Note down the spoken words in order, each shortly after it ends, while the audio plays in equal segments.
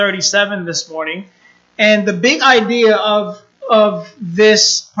37 this morning. And the big idea of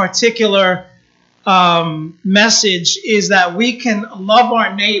this particular message is that we can love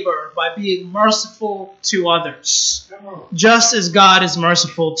our neighbor by being merciful to others, just as God is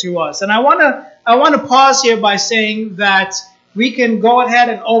merciful to us. And I want to pause here by saying that we can go ahead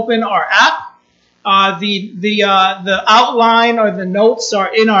and open our app. The outline or the notes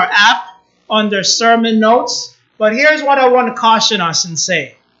are in our app under sermon notes. But here's what I want to caution us and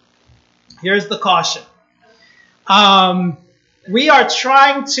say. Here's the caution. We are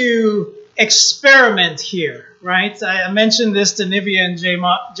trying to experiment here, right? I mentioned this to Nivea and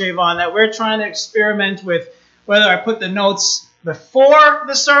Javon, that we're trying to experiment with whether I put the notes before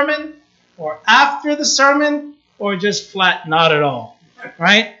the sermon or after the sermon or just flat not at all,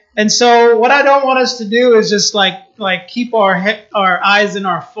 right? And so what I don't want us to do is just like keep our eyes in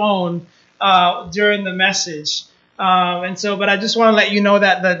our phone during the message. But I just want to let you know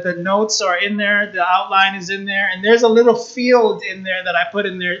that the notes are in there, the outline is in there, and there's a little field in there that I put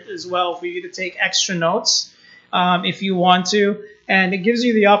in there as well for you to take extra notes if you want to. And it gives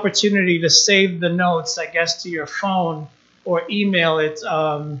you the opportunity to save the notes, I guess, to your phone or email it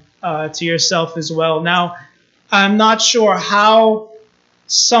to yourself as well. Now, I'm not sure how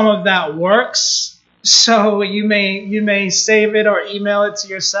some of that works, so you may save it or email it to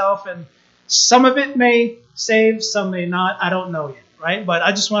yourself, and some of it may save, some may not. I don't know yet, right? But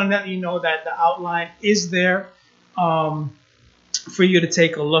I just want to let you know that the outline is there for you to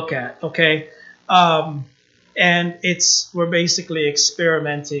take a look at, okay? And we're basically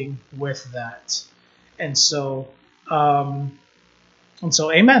experimenting with that, and so amen.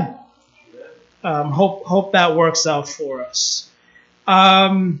 Hope that works out for us.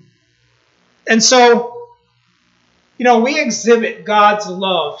 And so, we exhibit God's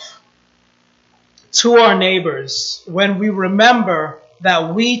love to our neighbors when we remember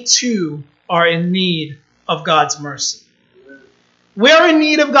that we too are in need of God's mercy. We're in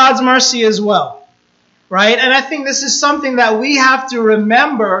need of God's mercy as well, right? And I think this is something that we have to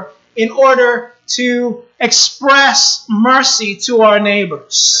remember in order to express mercy to our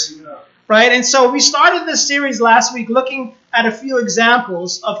neighbors, right? And so we started this series last week looking at a few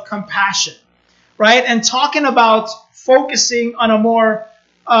examples of compassion, right? And talking about focusing on a more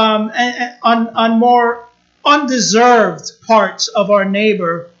on more undeserved parts of our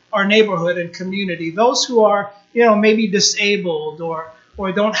neighborhood and community. Those who are, maybe disabled or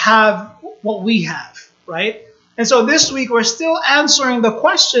don't have what we have, right? And so this week we're still answering the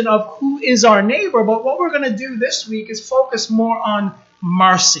question of who is our neighbor, but what we're going to do this week is focus more on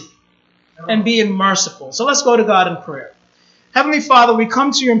mercy and being merciful. So let's go to God in prayer. Heavenly Father, we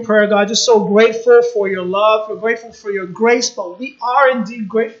come to you in prayer, God, just so grateful for your love. We're grateful for your grace, but we are indeed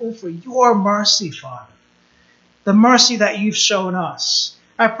grateful for your mercy, Father, the mercy that you've shown us.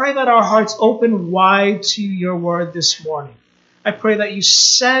 I pray that our hearts open wide to your word this morning. I pray that you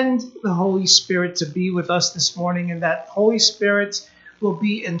send the Holy Spirit to be with us this morning, and that Holy Spirit will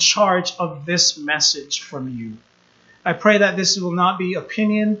be in charge of this message from you. I pray that this will not be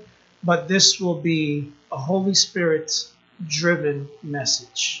opinion, but this will be a Holy Spirit driven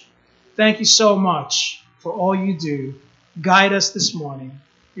message. Thank you so much for all you do. Guide us this morning.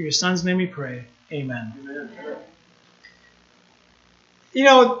 In your son's name we pray. Amen.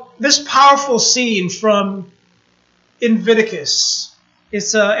 This powerful scene from Invictus,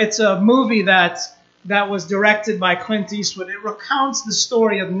 it's a movie that was directed by Clint Eastwood. It recounts the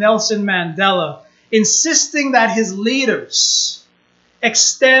story of Nelson Mandela insisting that his leaders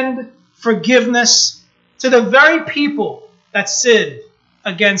extend forgiveness to the very people that sinned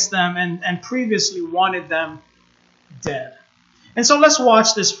against them and previously wanted them dead. And so let's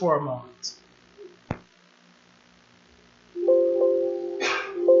watch this for a moment.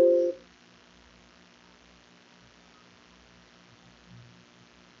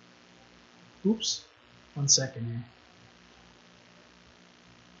 Oops, 1 second here.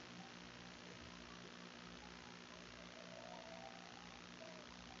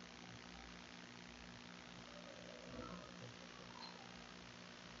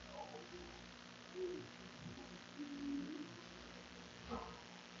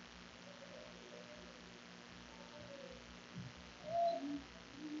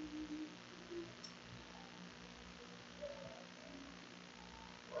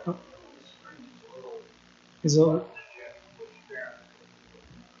 Is it?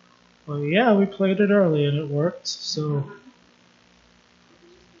 Well, yeah, we played it early and it worked, so.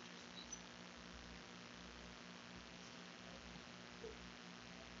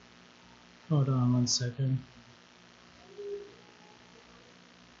 Hold on 1 second.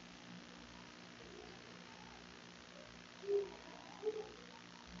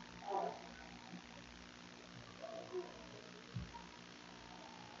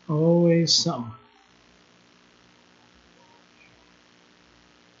 Always something.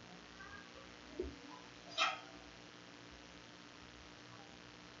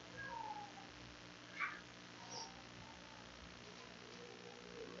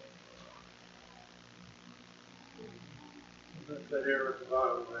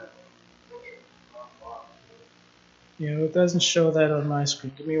 Yeah, it doesn't show that on my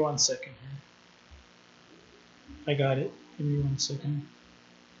screen. Give me 1 second here. I got it. Give me 1 second.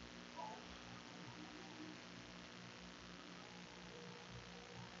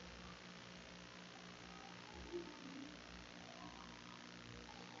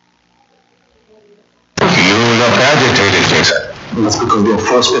 You look agitated, Jason. That's because there are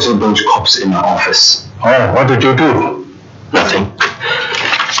 4 special branch cops in my office. Oh, what did you do? Nothing.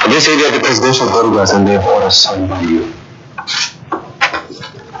 They say they're the presidential bodyguards and they have orders signed by you.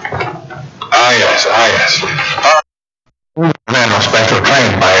 Yes. Men are special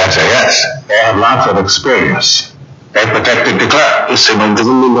trained by SAS. They have lots of experience. They protected the club. Listen, it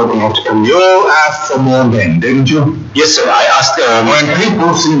doesn't mean that they have to come. You asked for more men, didn't you? Yes, sir. I asked when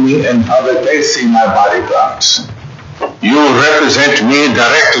people see me in public, they see my bodyguards. You represent me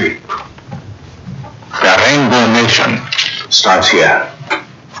directly. The Rainbow Nation starts here.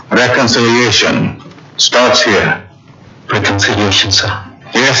 Reconciliation starts here. Reconciliation, sir?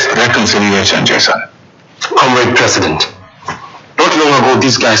 Yes, reconciliation, Jason. Comrade President, not long ago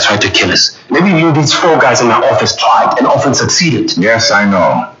these guys tried to kill us. Maybe you, these 4 guys in my office, tried and often succeeded. Yes, I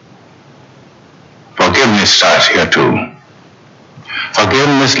know. Forgiveness starts here too.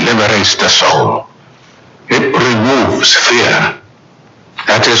 Forgiveness liberates the soul. It removes fear.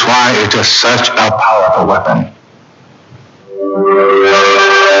 That is why it is such a powerful weapon.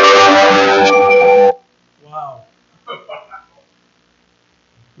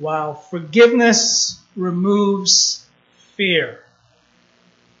 Wow. Forgiveness removes fear.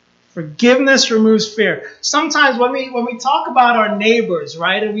 Forgiveness removes fear. Sometimes when we talk about our neighbors,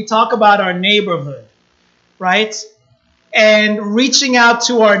 right, and we talk about our neighborhood, right, and reaching out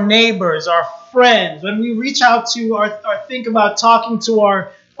to our neighbors, our friends, when we reach out to or think about talking to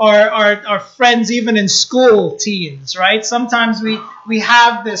our friends, even in school, teens, right? Sometimes we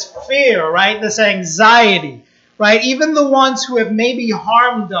have this fear, right, this anxiety, right? Even the ones who have maybe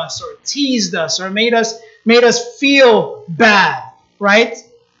harmed us or teased us or made us feel bad, right?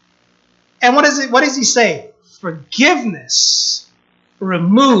 And what does he say? Forgiveness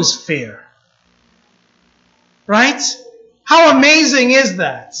removes fear. Right? How amazing is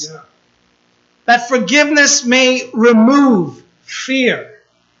that? Yeah. That forgiveness may remove fear.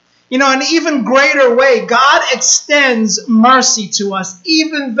 In an even greater way, God extends mercy to us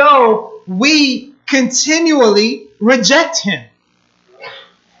even though we continually reject Him.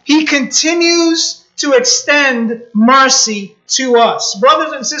 He continues to extend mercy to us.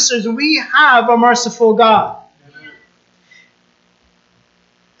 Brothers and sisters, we have a merciful God.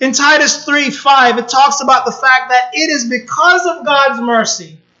 In Titus 3:5, it talks about the fact that it is because of God's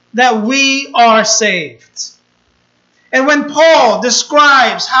mercy that we are saved. And when Paul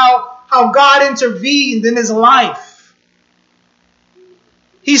describes how God intervened in his life,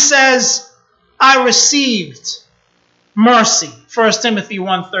 he says, I received mercy. 1 Timothy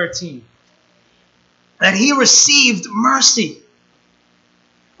 1:13. That he received mercy.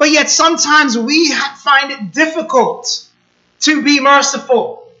 But yet sometimes we find it difficult to be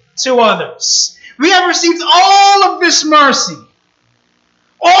merciful to others. We have received all of this mercy.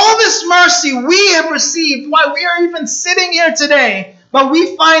 All this mercy we have received while we are even sitting here today, but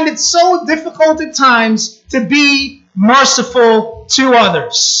we find it so difficult at times to be merciful to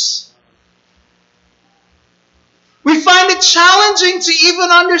others. We find it challenging to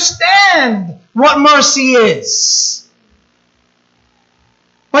even understand what mercy is.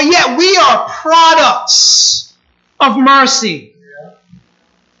 But yet we are products of mercy.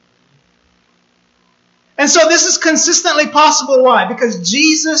 And so this is consistently possible. Why? Because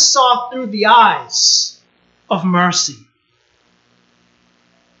Jesus saw through the eyes of mercy.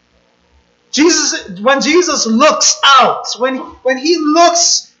 When Jesus looks out, when he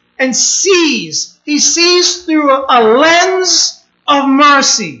looks and sees, he sees through a lens of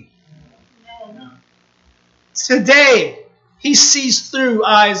mercy. Today, he sees through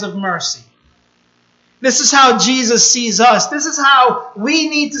eyes of mercy. This is how Jesus sees us. This is how we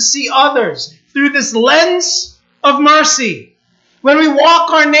need to see others, through this lens of mercy. When we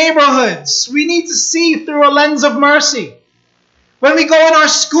walk our neighborhoods, we need to see through a lens of mercy. When we go in our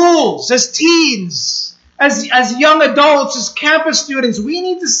schools, as teens, as young adults, as campus students, we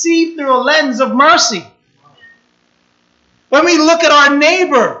need to see through a lens of mercy. When we look at our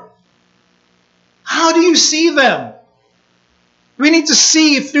neighbor, how do you see them? We need to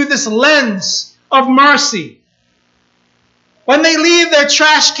see through this lens of mercy. When they leave their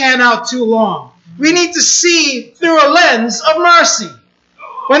trash can out too long, we need to see through a lens of mercy.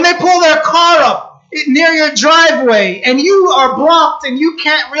 When they pull their car up near your driveway and you are blocked and you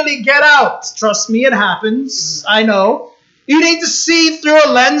can't really get out, trust me, it happens, I know. You need to see through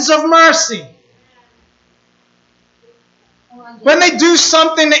a lens of mercy. When they do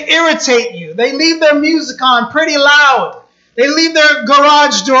something to irritate you, they leave their music on pretty loud. They leave their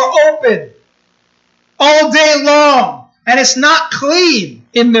garage door open all day long, and it's not clean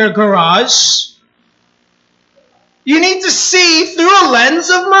in their garage. You need to see through a lens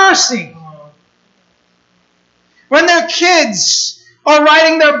of mercy. When their kids are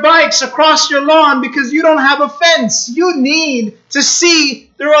riding their bikes across your lawn because you don't have a fence, you need to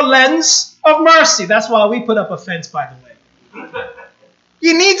see through a lens of mercy. That's why we put up a fence, by the way.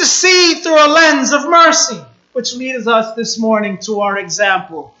 You need to see through a lens of mercy, which leads us this morning to our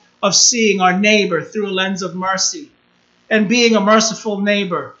example of seeing our neighbor through a lens of mercy and being a merciful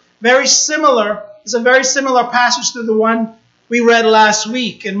neighbor. Very similar. It's a very similar passage to the one we read last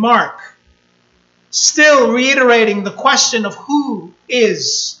week in Mark. Still reiterating the question of who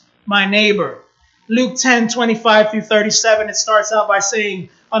is my neighbor. Luke 10:25 through 37, it starts out by saying,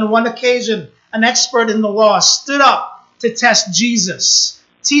 on one occasion, an expert in the law stood up to test Jesus.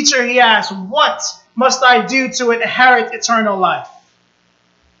 Teacher, he asked, what must I do to inherit eternal life?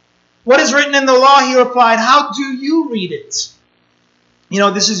 What is written in the law? He replied, how do you read it?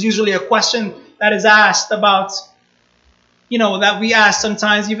 This is usually a question that is asked about, that we ask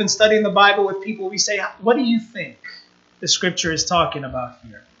sometimes, even studying the Bible with people. We say, what do you think the scripture is talking about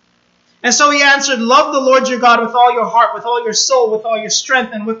here? And so he answered, love the Lord your God with all your heart, with all your soul, with all your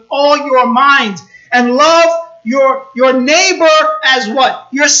strength, and with all your mind. And love your neighbor as what?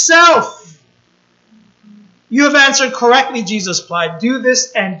 Yourself. You have answered correctly, Jesus replied. Do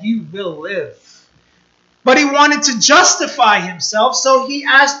this and you will live. But he wanted to justify himself, so he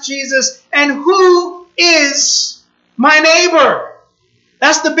asked Jesus, and who is my neighbor?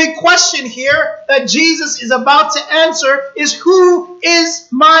 That's the big question here that Jesus is about to answer, is who is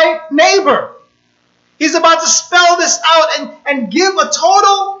my neighbor? He's about to spell this out and give a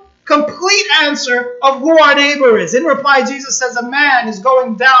total, complete answer of who our neighbor is. In reply, Jesus says, a man is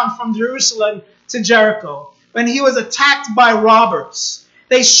going down from Jerusalem to Jericho when he was attacked by robbers.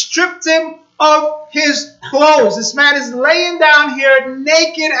 They stripped him of his clothes. This man is laying down here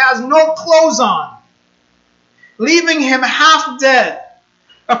naked, has no clothes on, leaving him half dead.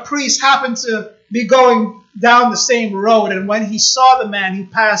 A priest happened to be going down the same road, and when he saw the man, he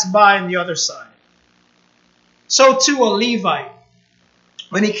passed by on the other side. So too a Levite,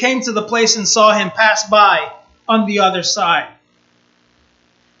 when he came to the place and saw him, pass by on the other side.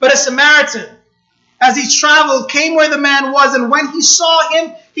 But a Samaritan, as he traveled, came where the man was, and when he saw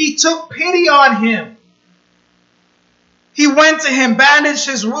him, he took pity on him. He went to him, bandaged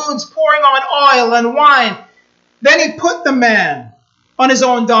his wounds, pouring on oil and wine. Then he put the man on his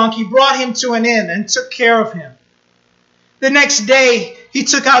own donkey, brought him to an inn, and took care of him. The next day, he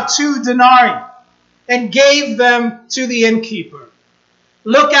took out 2 denarii and gave them to the innkeeper.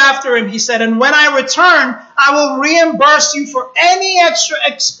 Look after him, he said, and when I return, I will reimburse you for any extra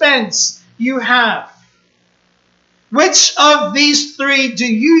expense you have. Which of these 3 do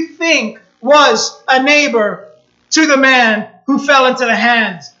you think was a neighbor to the man who fell into the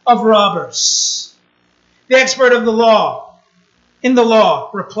hands of robbers? The expert of the law, in the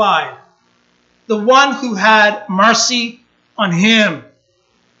law, replied, the one who had mercy on him.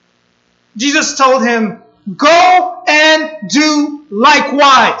 Jesus told him, go and do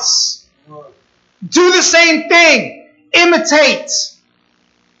likewise. Do the same thing. Imitate.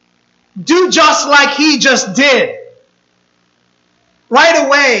 Do just like he just did. Right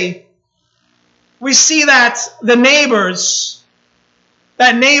away, we see that neighbors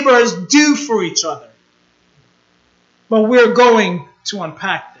do for each other. But we're going to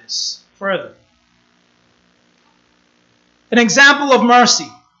unpack this further. An example of mercy.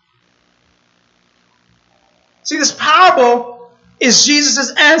 See, this parable is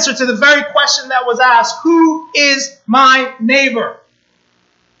Jesus' answer to the very question that was asked, who is my neighbor?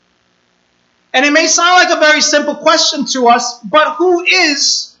 And it may sound like a very simple question to us, but who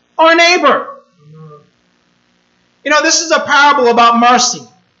is our neighbor? This is a parable about mercy.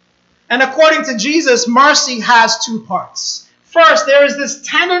 And according to Jesus, mercy has 2 parts. First, there is this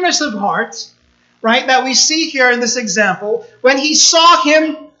tenderness of heart, right, that we see here in this example. When he saw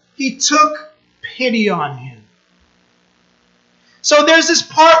him, he took pity on him. So there's this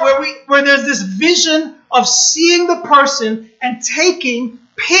part where there's this vision of seeing the person and taking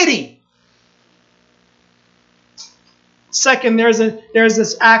pity. Second, there's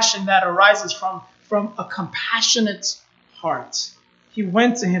this action that arises from a compassionate heart. He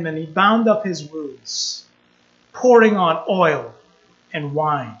went to him and he bound up his wounds, pouring on oil and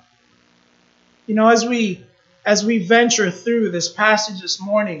wine. You know, as we venture through this passage this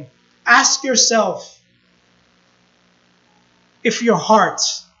morning, ask yourself if your heart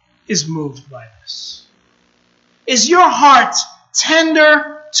is moved by this. Is your heart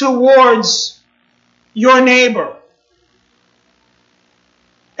tender towards your neighbor?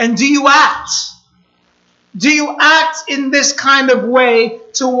 And do you act? Do you act in this kind of way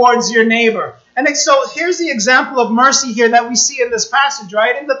towards your neighbor? And so here's the example of mercy here that we see in this passage,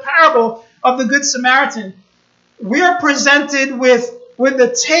 right? In the parable of the Good Samaritan, we are presented with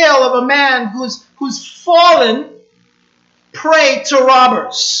the tale of a man who's fallen prey to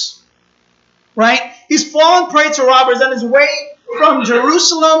robbers, right? He's fallen prey to robbers on his way from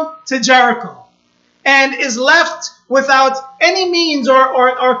Jerusalem to Jericho, and is left without any means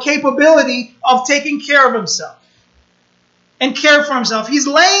or capability of taking care of himself and care for himself. He's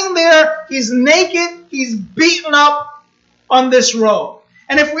laying there, he's naked, he's beaten up on this road.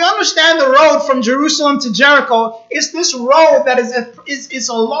 And if we understand the road from Jerusalem to Jericho, it's this road that is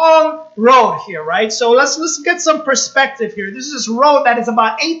a long road here, right? So let's get some perspective here. This is this road that is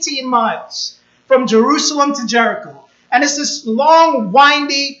about 18 miles from Jerusalem to Jericho. And it's this long,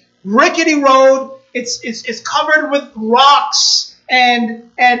 windy, rickety road. It's covered with rocks,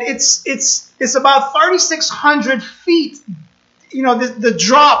 and it's about 3,600 feet. You know, the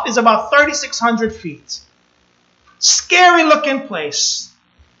drop is about 3,600 feet. Scary looking place,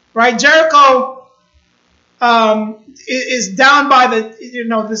 right? Jericho is down by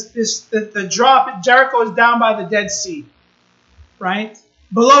the drop. Jericho is down by the Dead Sea, right?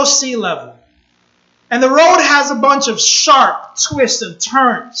 Below sea level. And the road has a bunch of sharp twists and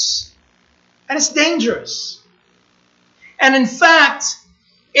turns. And it's dangerous. And in fact,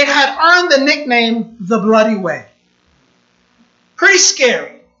 it had earned the nickname the Bloody Way. Pretty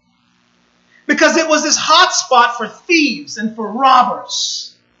scary. Because it was this hot spot for thieves and for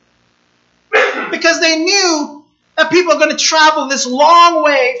robbers. Because they knew that people are going to travel this long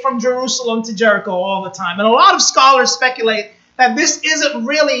way from Jerusalem to Jericho all the time. And a lot of scholars speculate that this isn't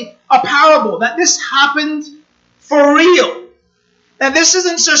really a parable, that this happened for real. That this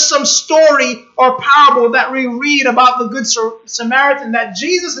isn't just some story or parable that we read about the Good Samaritan, that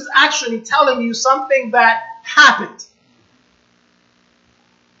Jesus is actually telling you something that happened.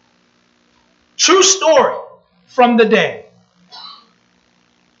 True story from the day.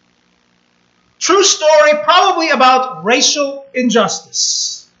 True story probably about racial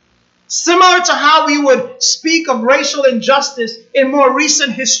injustice. Similar to how we would speak of racial injustice in more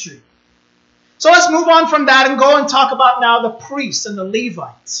recent history. So let's move on from that and go and talk about now the priests and the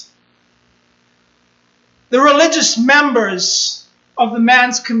Levites. The religious members of the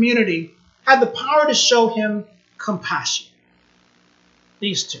man's community had the power to show him compassion.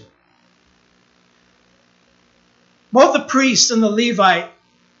 These two. Both the priest and the Levite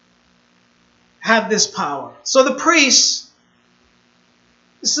had this power. So the priest,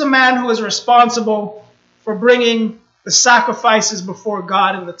 this is a man who is responsible for bringing the sacrifices before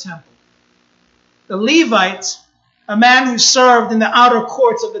God in the temple. The Levite, a man who served in the outer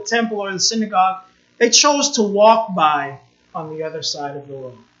courts of the temple or the synagogue, they chose to walk by on the other side of the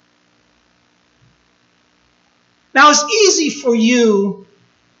road. Now it's easy for you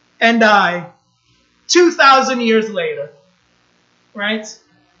and I, 2,000 years later, right?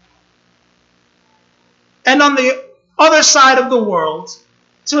 And on the other side of the world,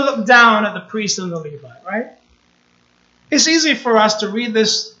 to look down at the priest and the Levite, right? It's easy for us to read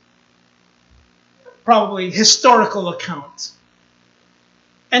this probably historical account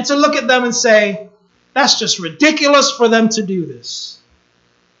and to look at them and say, that's just ridiculous for them to do this.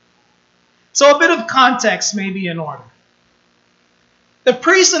 So a bit of context may be in order. The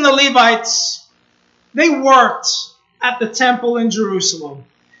priests and the Levites, they worked at the temple in Jerusalem,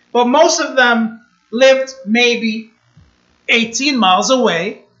 but most of them lived maybe 18 miles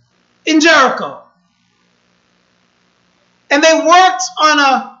away in Jericho. And they worked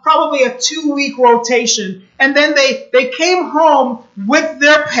on probably a 2-week rotation, and then they came home with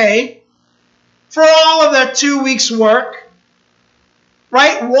their pay for all of their 2 weeks' work,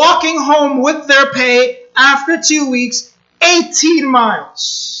 right? Walking home with their pay after 2 weeks, 18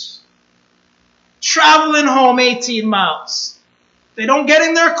 miles. Traveling home 18 miles. They don't get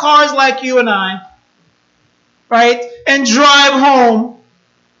in their cars like you and I, right? And drive home,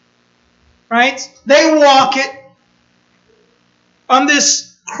 right? They walk it on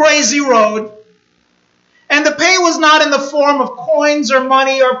this crazy road. And the pay was not in the form of coins or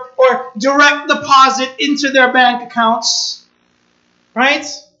money or direct deposit into their bank accounts. Right?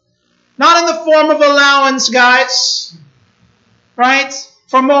 Not in the form of allowance, guys. Right?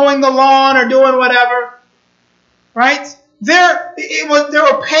 For mowing the lawn or doing whatever. Right? They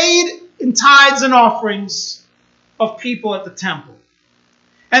were paid in tithes and offerings of people at the temple.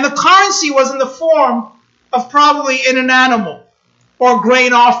 And the currency was in the form of probably in an animal or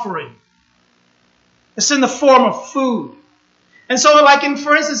grain offering. It's in the form of food. And so like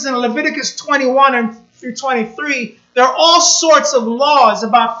for instance, in Leviticus 21 and through 23, there are all sorts of laws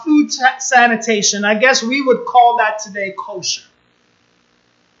about food sanitation. I guess we would call that today kosher.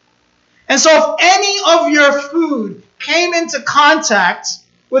 And so if any of your food came into contact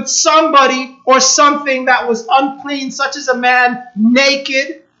with somebody or something that was unclean, such as a man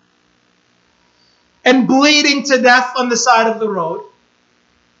naked and bleeding to death on the side of the road,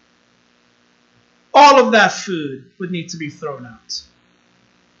 all of that food would need to be thrown out.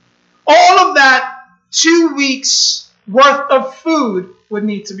 All of that 2 weeks worth of food would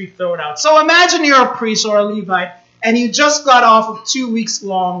need to be thrown out. So imagine you're a priest or a Levite and you just got off of 2 weeks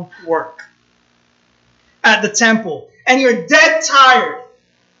long work at the temple and you're dead tired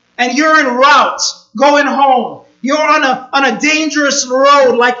and you're en route going home. You're on a dangerous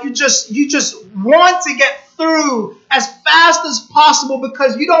road, like you just want to get through as fast as possible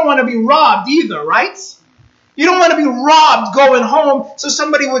because you don't want to be robbed either, right? You don't want to be robbed going home, so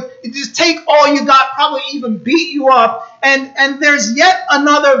somebody would just take all you got, probably even beat you up, and there's yet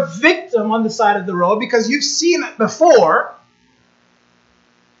another victim on the side of the road because you've seen it before.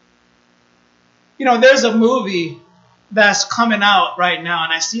 You know, there's a movie that's coming out right now,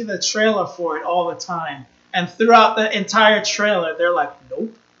 and I see the trailer for it all the time. And throughout the entire trailer, they're like,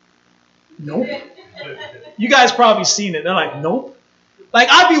 nope. Nope. You guys probably seen it. They're like, nope. Like,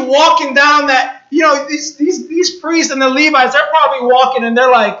 I'd be walking down that, you know, these priests and the Levites, they're probably walking and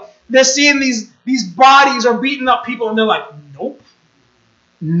they're seeing these bodies or beating up people and they're like, nope.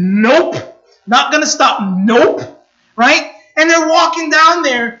 Nope. Not going to stop. Nope. Right? And they're walking down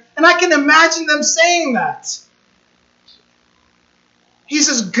there and I can imagine them saying that. He's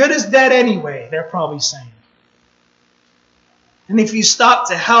as good as dead anyway, they're probably saying. And if you stop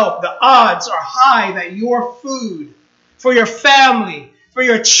to help, the odds are high that your food for your family, for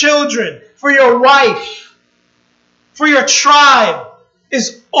your children, for your wife, for your tribe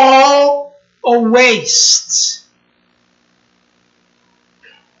is all a waste.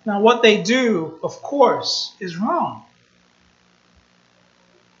 Now, what they do, of course, is wrong.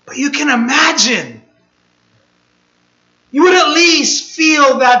 But you can imagine. You would at least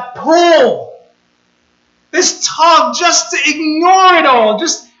feel that pull. This tug just to ignore it all.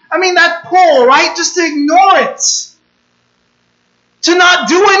 That pull, right? Just to ignore it. To not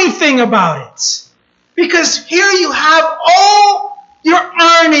do anything about it. Because here you have all your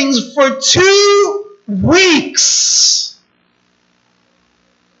earnings for 2 weeks.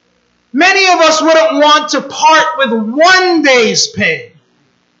 Many of us wouldn't want to part with 1 day's pay.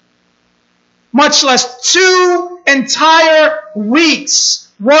 Much less 2 entire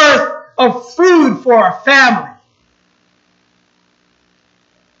weeks worth of food for our family.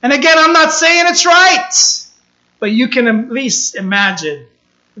 And again, I'm not saying it's right, but you can at least imagine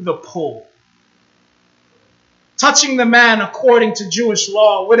the pull. Touching the man according to Jewish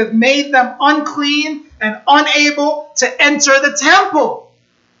law would have made them unclean and unable to enter the temple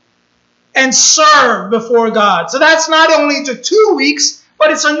and serve before God. So that's not only to 2 weeks, but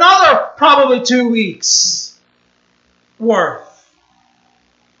it's another probably 2 weeks worth.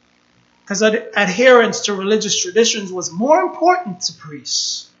 Because adherence to religious traditions was more important to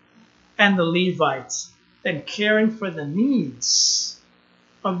priests and the Levites than caring for the needs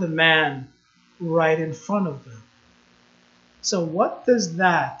of the man right in front of them. So what does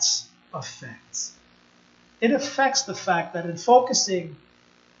that affect? It affects the fact that in focusing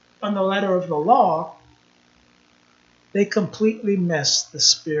on the letter of the law, they completely miss the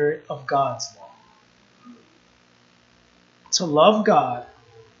spirit of God's law. To love God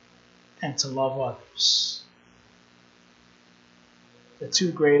and to love others. The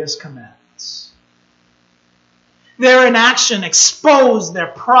 2 greatest commandments. Their inaction exposed their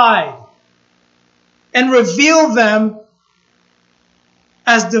pride and revealed them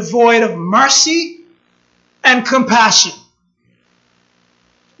as devoid of mercy and compassion.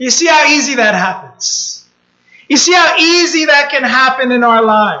 You see how easy that happens? You see how easy that can happen in our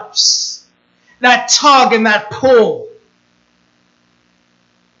lives? That tug and that pull.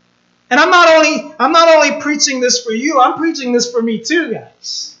 And I'm not only preaching this for you, I'm preaching this for me too,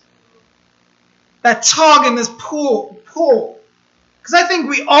 guys. That tug and this pull. Because I think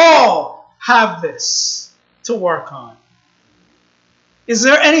we all have this. to work on? Is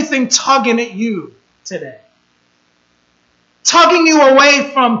there anything tugging at you today? Tugging you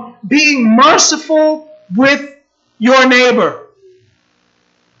away from being merciful with your neighbor.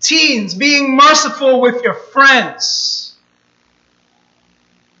 Teens, being merciful with your friends.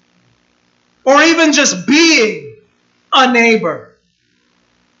 Or even just being a neighbor.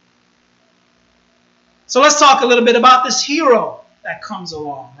 So let's talk a little bit about this hero that comes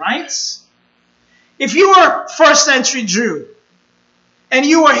along, right? If you were first century Jew and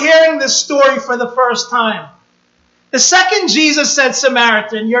you were hearing this story for the first time, the second Jesus said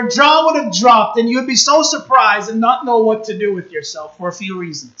Samaritan, your jaw would have dropped and you'd be so surprised and not know what to do with yourself for a few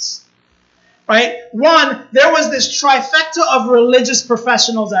reasons. Right? One, there was this trifecta of religious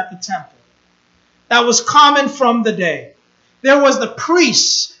professionals at the temple that was common from the day. There was the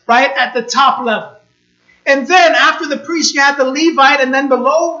priests, right, at the top level. And then after the priest, you had the Levite, and then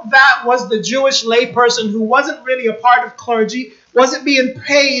below that was the Jewish layperson who wasn't really a part of clergy, wasn't being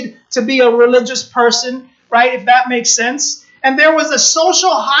paid to be a religious person, right, if that makes sense. And there was a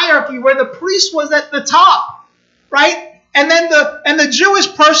social hierarchy where the priest was at the top, right? And then the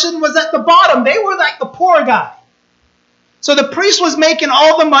Jewish person was at the bottom. They were like the poor guy. So the priest was making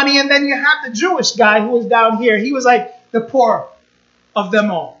all the money, and then you have the Jewish guy who was down here. He was like the poor of them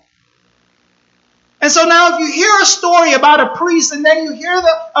all. And so now if you hear a story about a priest and then you hear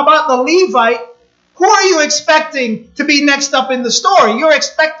about the Levite, who are you expecting to be next up in the story? You're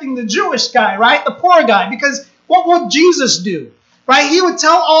expecting the Jewish guy, right? The poor guy. Because what would Jesus do? Right? He would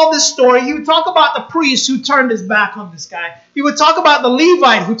tell all this story. He would talk about the priest who turned his back on this guy. He would talk about the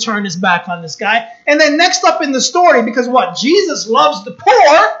Levite who turned his back on this guy. And then next up in the story, because what? Jesus loves the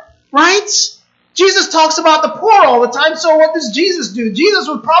poor, right? Jesus talks about the poor all the time. So what does Jesus do? Jesus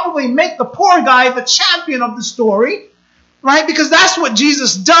would probably make the poor guy the champion of the story, right? Because that's what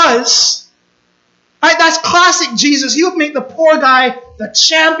Jesus does. Right? That's classic Jesus. He would make the poor guy the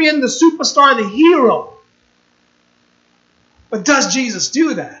champion, the superstar, the hero. But does Jesus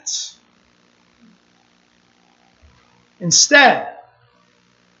do that? Instead,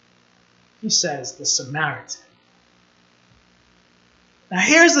 he says the Samaritan. Now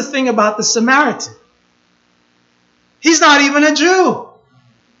here's the thing about the Samaritan. He's not even a Jew.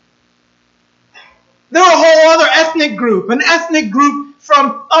 They're a whole other ethnic group, an ethnic group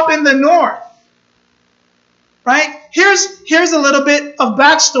from up in the north. Right? Here's a little bit of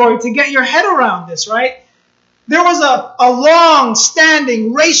backstory to get your head around this, right? There was a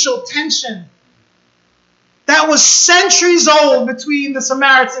long-standing racial tension that was centuries old between the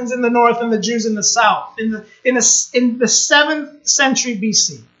Samaritans in the north and the Jews in the south. In the 7th century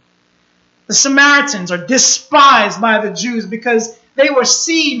BC, the Samaritans are despised by the Jews because they were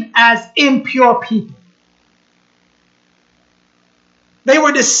seen as impure people. They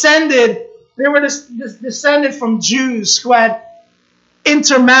were descended from Jews who had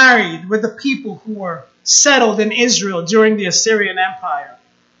intermarried with the people who were settled in Israel during the Assyrian Empire.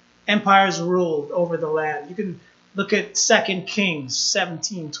 Empires ruled over the land. You can look at 2 Kings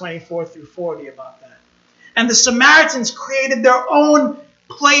 17:24 through 40 about that. And the Samaritans created their own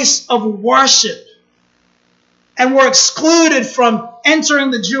place of worship and were excluded from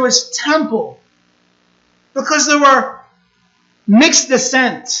entering the Jewish temple because they were mixed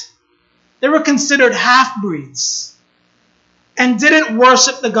descent. They were considered half-breeds and didn't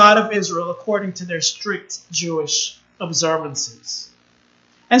worship the God of Israel according to their strict Jewish observances.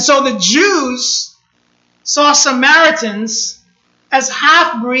 And so the Jews saw Samaritans as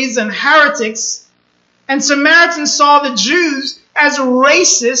half-breeds and heretics, and Samaritans saw the Jews as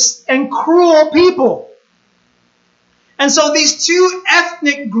racist and cruel people. And so these two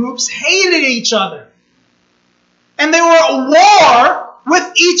ethnic groups hated each other. And they were at war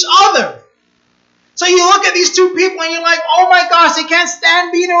with each other. So you look at these two people and you're like, oh my gosh, they can't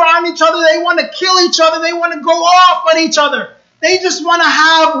stand being around each other. They want to kill each other. They want to go off on each other. They just want to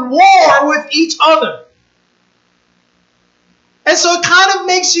have war with each other. And so it kind of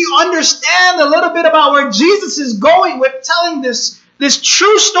makes you understand a little bit about where Jesus is going with telling this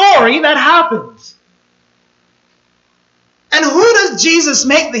true story that happened. And who does Jesus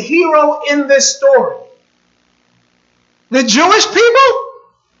make the hero in this story? The Jewish people?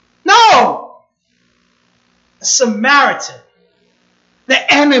 No. A Samaritan.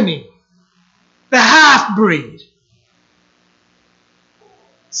 The enemy. The half-breed.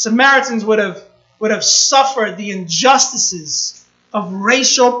 Samaritans would have suffered the injustices of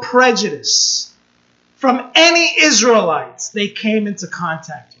racial prejudice from any Israelites they came into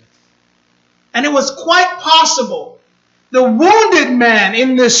contact with. And it was quite possible the wounded man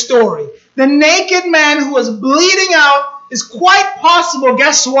in this story, the naked man who was bleeding out, is quite possible,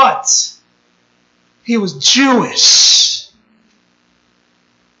 guess what? He was Jewish.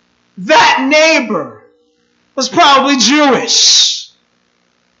 That neighbor was probably Jewish.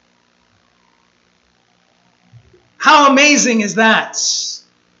 How amazing is that?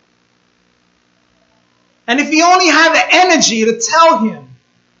 And if he only had the energy to tell him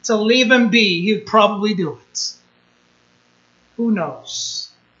to leave him be, he would probably do it. Who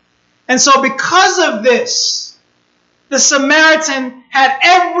knows? And so because of this, the Samaritan had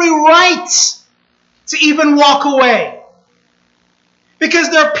every right to even walk away. Because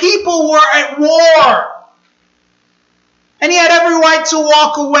their people were at war. And he had every right to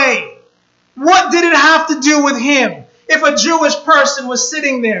walk away. What did it have to do with him? If a Jewish person was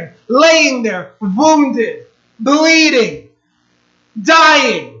sitting there, laying there, wounded, bleeding,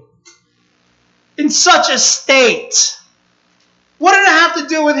 dying, in such a state, what did it have to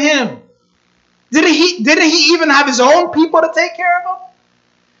do with him? Didn't he even have his own people to take care of him?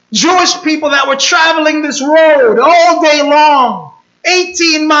 Jewish people that were traveling this road all day long,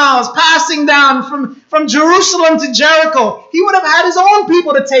 18 miles, passing down from Jerusalem to Jericho. He would have had his own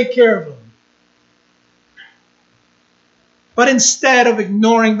people to take care of him. But instead of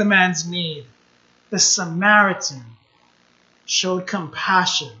ignoring the man's need, the Samaritan showed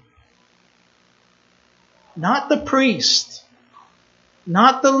compassion. Not the priest,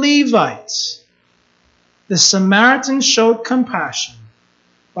 not the Levites. The Samaritan showed compassion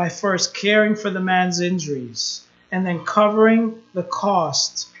by first caring for the man's injuries and then covering the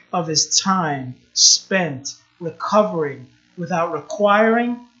cost of his time spent recovering without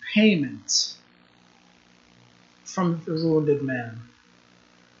requiring payment from the wounded man.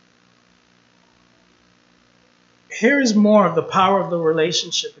 Here is more of the power of the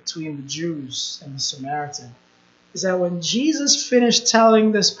relationship between the Jews and the Samaritan. Is that when Jesus finished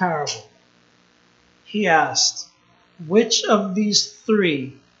telling this parable, he asked, which of these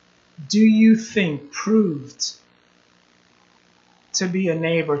three do you think proved to be a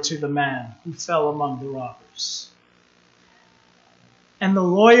neighbor to the man who fell among the robbers? And the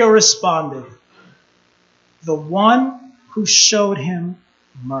lawyer responded, the one who showed him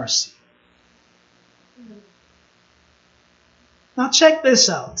mercy. Now check this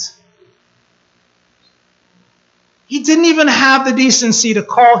out. He didn't even have the decency to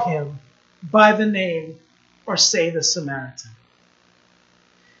call him by the name or say the Samaritan.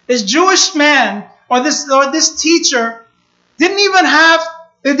 This Jewish man or this teacher didn't even have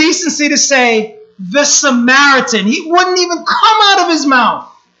the decency to say the Samaritan. He wouldn't even come out of his mouth.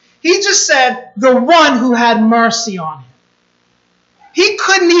 He just said the one who had mercy on him. He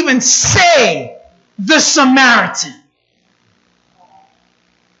couldn't even say the Samaritan.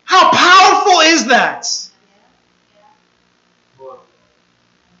 How powerful is that?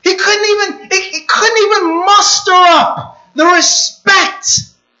 He couldn't even muster up the respect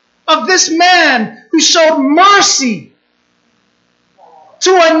of this man who showed mercy to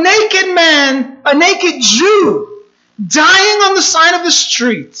a naked man, a naked Jew, dying on the side of the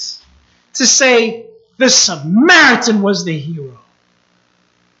street, to say the Samaritan was the hero.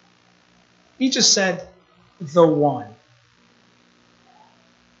 He just said, the one.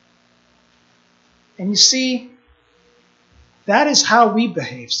 And you see, that is how we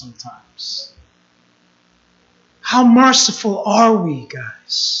behave sometimes. How merciful are we,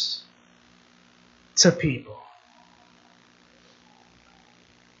 guys, to people?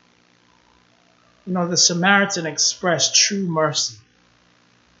 You know, the Samaritan expressed true mercy.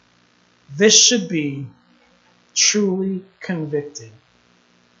 This should be truly convicting.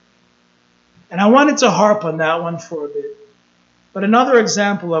 And I wanted to harp on that one for a bit. But another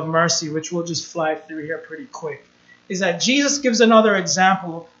example of mercy, which we'll just fly through here pretty quick, is that Jesus gives another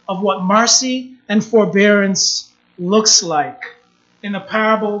example of what mercy and forbearance looks like in the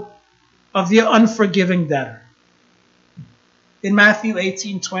parable of the unforgiving debtor. In Matthew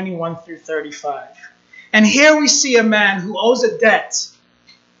 18:21 through 35. And here we see a man who owes a debt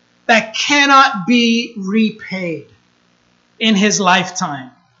that cannot be repaid in his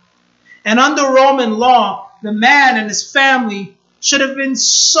lifetime. And under Roman law, the man and his family should have been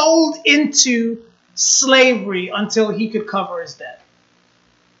sold into slavery until he could cover his debt.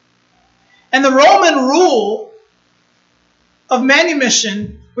 And the Roman rule of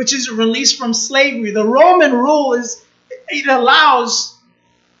manumission, which is release from slavery, the Roman rule is it allows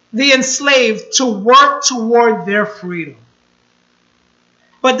the enslaved to work toward their freedom.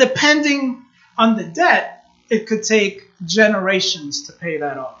 But depending on the debt, it could take generations to pay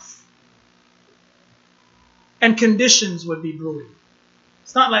that off. And conditions would be brutal.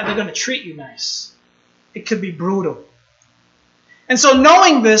 It's not like they're going to treat you nice. It could be brutal. And so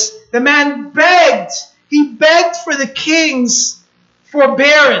knowing this, the man begged. He begged for the king's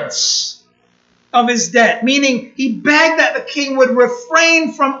forbearance. of his debt, meaning he begged that the king would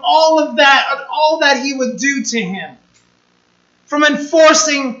refrain from all of that, and all that he would do to him, from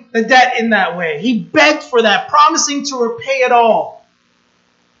enforcing the debt in that way. He begged for that, promising to repay it all.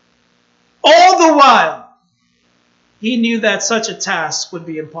 All the while, he knew that such a task would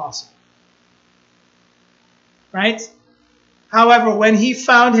be impossible. Right? However, when he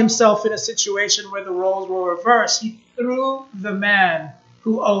found himself in a situation where the roles were reversed, he threw the man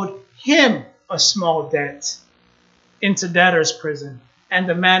who owed him a small debt into debtor's prison and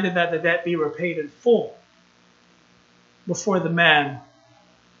demanded that the debt be repaid in full before the man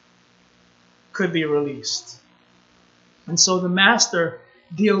could be released. And so the master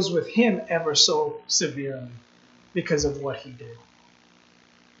deals with him ever so severely because of what he did.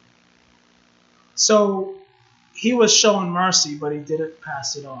 So he was shown mercy, but he didn't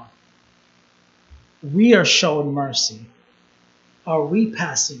pass it on. We are shown mercy. Are we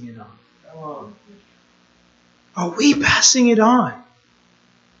passing it on? Are we passing it on?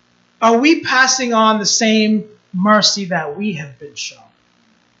 Are we passing on the same mercy that we have been shown?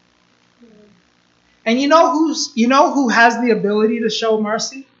 And you know who has the ability to show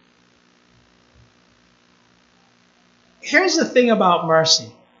mercy? Here's the thing about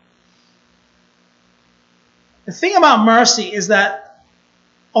mercy. The thing about mercy is that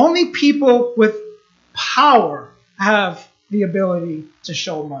only people with power have the ability to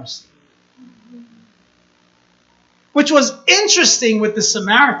show mercy. Which was interesting with the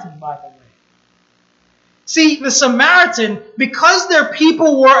Samaritan, by the way. See, the Samaritan, because their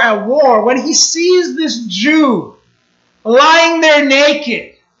people were at war, when he sees this Jew lying there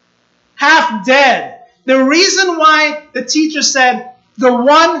naked, half dead, the reason why the teacher said the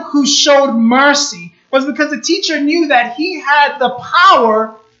one who showed mercy was because the teacher knew that he had the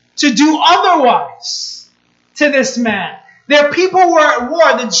power to do otherwise to this man. Their people were at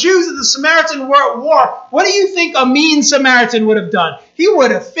war. The Jews and the Samaritan were at war. What do you think a mean Samaritan would have done? He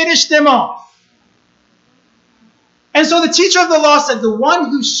would have finished them off. And so the teacher of the law said, the one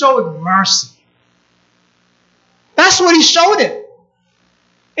who showed mercy. That's what he showed him,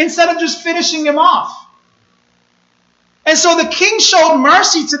 instead of just finishing him off. And so the king showed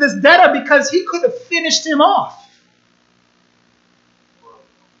mercy to this debtor because he could have finished him off.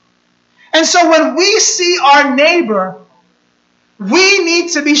 And so when we see our neighbor, we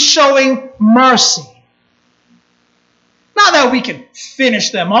need to be showing mercy. Not that we can finish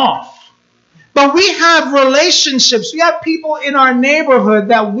them off, but we have relationships. We have people in our neighborhood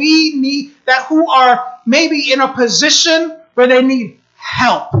that we need, that who are maybe in a position where they need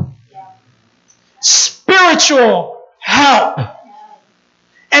help. Spiritual help.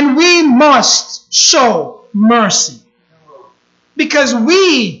 And we must show mercy. Because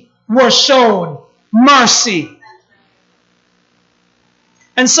we were shown mercy.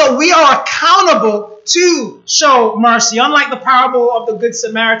 And so we are accountable to show mercy. Unlike the parable of the Good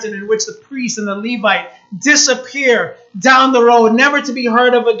Samaritan, in which the priest and the Levite disappear down the road, never to be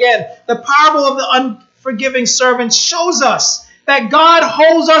heard of again, the parable of the unforgiving servant shows us that God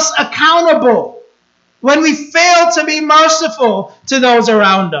holds us accountable when we fail to be merciful to those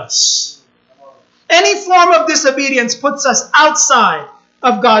around us. Any form of disobedience puts us outside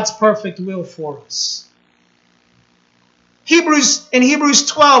of God's perfect will for us. In Hebrews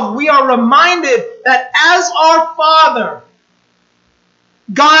 12, we are reminded that as our Father,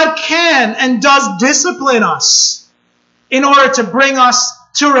 God can and does discipline us in order to bring us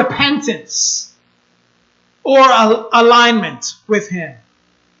to repentance or alignment with Him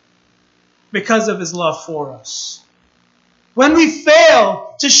because of His love for us. When we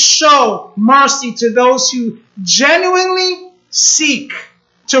fail to show mercy to those who genuinely seek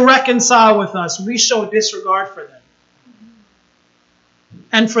to reconcile with us, we show disregard for them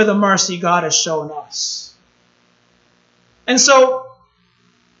and for the mercy God has shown us. And so,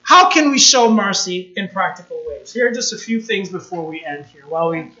 how can we show mercy in practical ways? Here are just a few things before we end here, while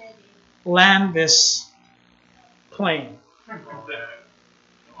we land this plane.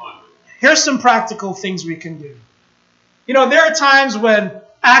 Here's some practical things we can do. You know, there are times when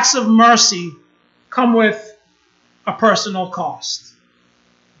acts of mercy come with a personal cost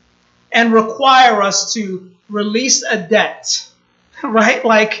and require us to release a debt, right?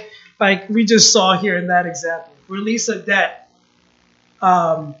 Like we just saw here in that example. Release a debt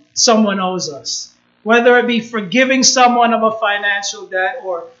someone owes us. Whether it be forgiving someone of a financial debt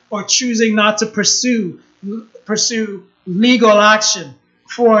or choosing not to pursue legal action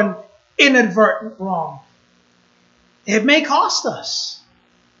for an inadvertent wrong. It may cost us,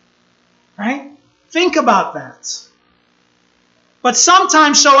 right? Think about that. But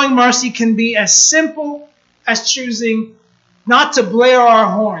sometimes showing mercy can be as simple as choosing not to blare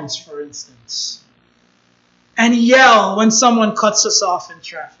our horns, for instance. and yell when someone cuts us off in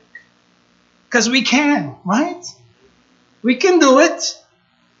traffic. Because we can, right? We can do it.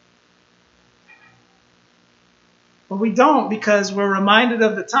 But we don't, because we're reminded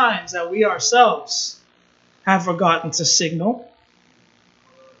of the times that we ourselves have forgotten to signal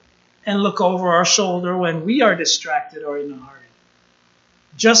and look over our shoulder when we are distracted or in a hurry.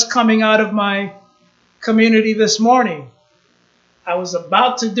 Just coming out of my community this morning, I was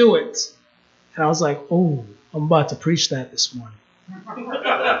about to do it. And I was like, oh, I'm about to preach that this morning.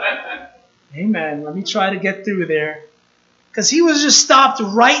 Amen. Let me try to get through there. Because he was just stopped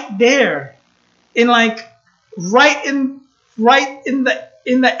right there, in like right in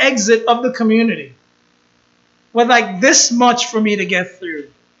the exit of the community, with like this much for me to get through.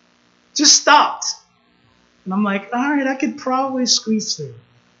 Just stopped. And I'm like, all right, I could probably squeeze through.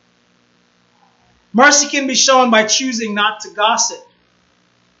 Mercy can be shown by choosing not to gossip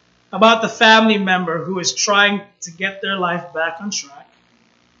about the family member who is trying to get their life back on track,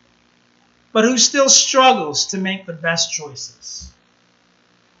 but who still struggles to make the best choices.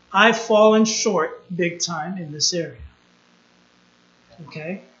 I've fallen short big time in this area.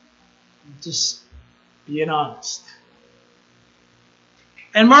 Okay? Just being honest.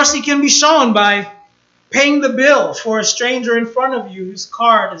 And mercy can be shown by paying the bill for a stranger in front of you whose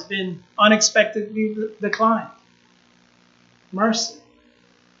card has been unexpectedly declined. Mercy.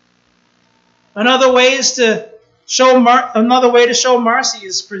 Another way to show mercy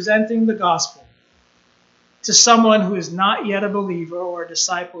is presenting the gospel to someone who is not yet a believer or a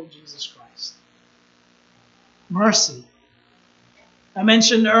disciple of Jesus Christ. Mercy. I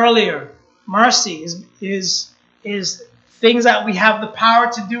mentioned earlier, mercy is things that we have the power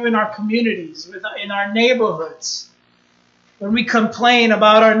to do in our communities, in our neighborhoods. When we complain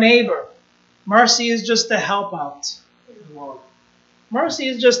about our neighbor, mercy is just to help out. Mercy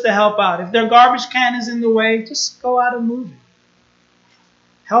is just to help out. If their garbage can is in the way, just go out and move it.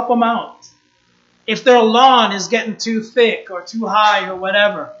 Help them out. If their lawn is getting too thick or too high or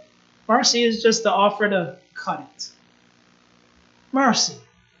whatever, mercy is just to offer to cut it. Mercy.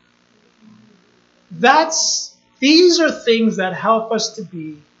 These are things that help us to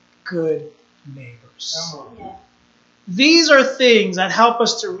be good neighbors. These are things that help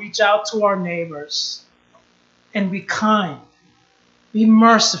us to reach out to our neighbors and be kind, be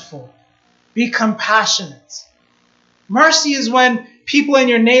merciful, be compassionate. Mercy is when people in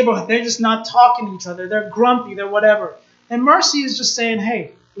your neighborhood, they're just not talking to each other, they're grumpy, they're whatever. And mercy is just saying,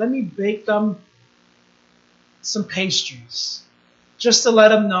 hey, let me bake them some pastries, just to let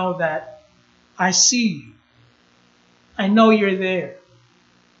them know that I see you. I know you're there.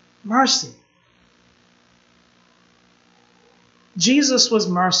 Mercy. Jesus was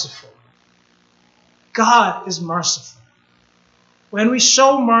merciful. God is merciful. When we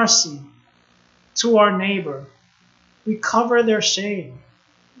show mercy to our neighbor, we cover their shame,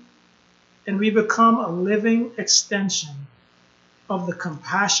 and we become a living extension of the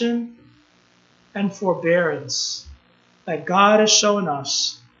compassion and forbearance that God has shown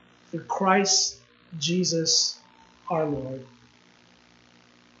us through Christ Jesus our Lord.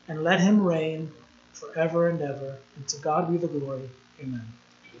 And let him reign forever and ever. And to God be the glory. Amen.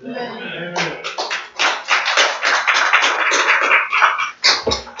 Amen. Amen.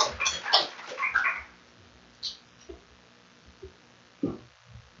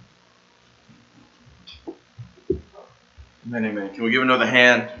 Amen, amen. Can we give another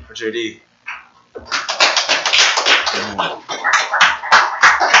hand for JD?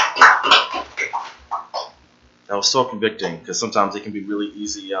 That was so convicting, because sometimes it can be really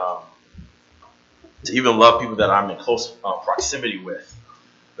easy to even love people that I'm in close proximity with.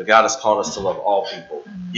 But God has called us to love all people.